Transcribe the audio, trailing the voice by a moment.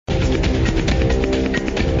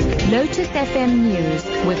Lotus FM News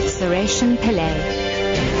with Sureshan Pillay.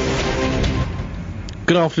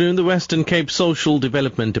 Good afternoon. The Western Cape Social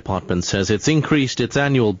Development Department says it's increased its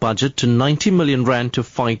annual budget to 90 million rand to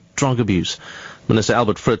fight drug abuse. Minister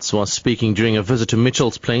Albert Fritz was speaking during a visit to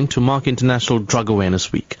Mitchell's Plain to mark International Drug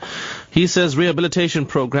Awareness Week. He says rehabilitation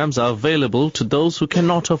programs are available to those who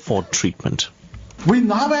cannot afford treatment. We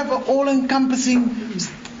now have an all-encompassing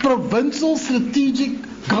provincial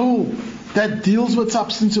strategic goal that deals with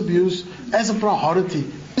substance abuse as a priority.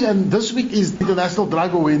 And this week is International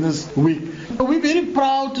Drug Awareness Week. We're very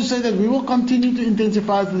proud to say that we will continue to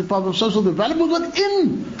intensify the Department of Social Development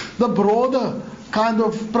within the broader kind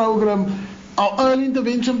of program, our early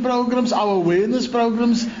intervention programs, our awareness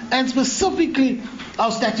programs, and specifically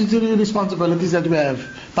our statutory responsibilities that we have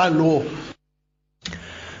by law.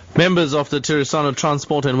 Members of the Teresano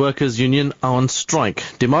Transport and Workers Union are on strike,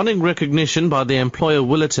 demanding recognition by their employer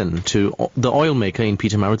Willerton to the oil maker in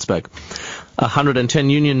Pietermaritzburg. 110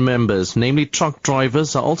 union members, namely truck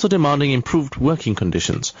drivers, are also demanding improved working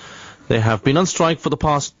conditions. They have been on strike for the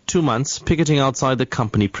past 2 months, picketing outside the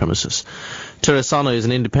company premises. Teresano is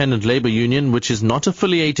an independent labour union which is not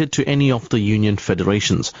affiliated to any of the union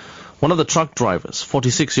federations. One of the truck drivers,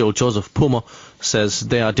 46-year-old Joseph Pumo, says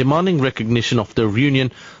they are demanding recognition of their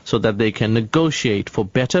union so that they can negotiate for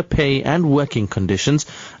better pay and working conditions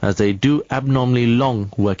as they do abnormally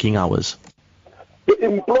long working hours. The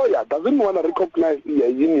employer doesn't want to recognize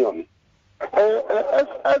the union. As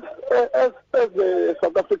the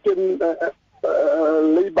South African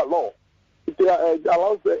labor law, it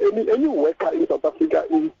allows any worker in South Africa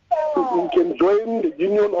he can join the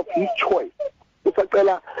union of his choice.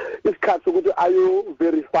 Are you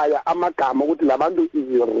verify amagama ukuthi labantu is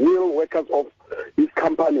the real workers of his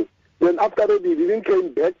company? Then after that, he didn't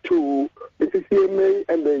came back to the CCMA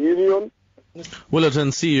and the union.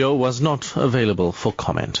 Willerton CEO was not available for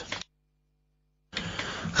comment.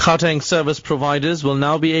 Gauteng service providers will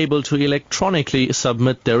now be able to electronically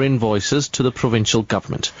submit their invoices to the provincial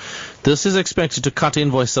government. This is expected to cut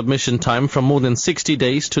invoice submission time from more than 60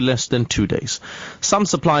 days to less than 2 days. Some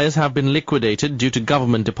suppliers have been liquidated due to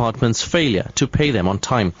government departments' failure to pay them on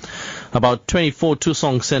time. About 24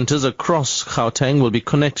 Tusong centres across Gauteng will be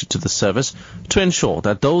connected to the service to ensure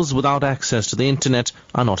that those without access to the internet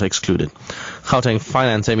are not excluded. Gauteng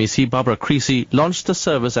Finance MEC Barbara Creasy launched the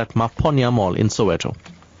service at Maponya Mall in Soweto.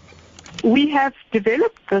 We have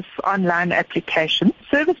developed this online application.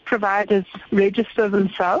 Service providers register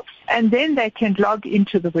themselves and then they can log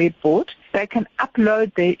into the web board. They can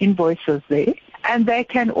upload their invoices there and they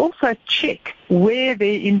can also check where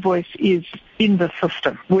their invoice is in the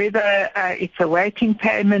system, whether it's awaiting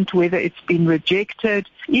payment, whether it's been rejected.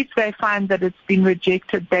 If they find that it's been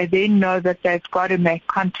rejected, they then know that they've got to make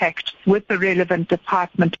contact with the relevant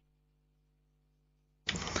department.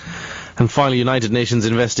 And finally, United Nations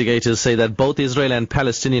investigators say that both Israel and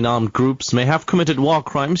Palestinian armed groups may have committed war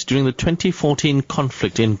crimes during the 2014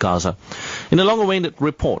 conflict in Gaza. In a long-awaited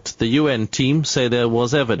report, the UN team say there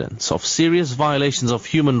was evidence of serious violations of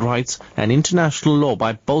human rights and international law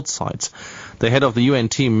by both sides. The head of the UN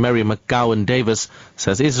team, Mary McGowan Davis,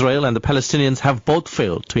 says Israel and the Palestinians have both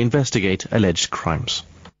failed to investigate alleged crimes.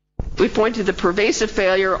 We point to the pervasive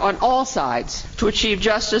failure on all sides to achieve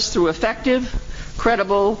justice through effective,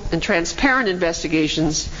 credible and transparent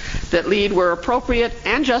investigations that lead where appropriate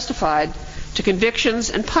and justified to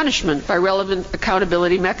convictions and punishment by relevant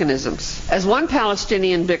accountability mechanisms. As one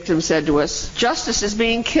Palestinian victim said to us, justice is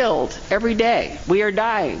being killed every day. We are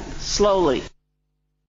dying slowly.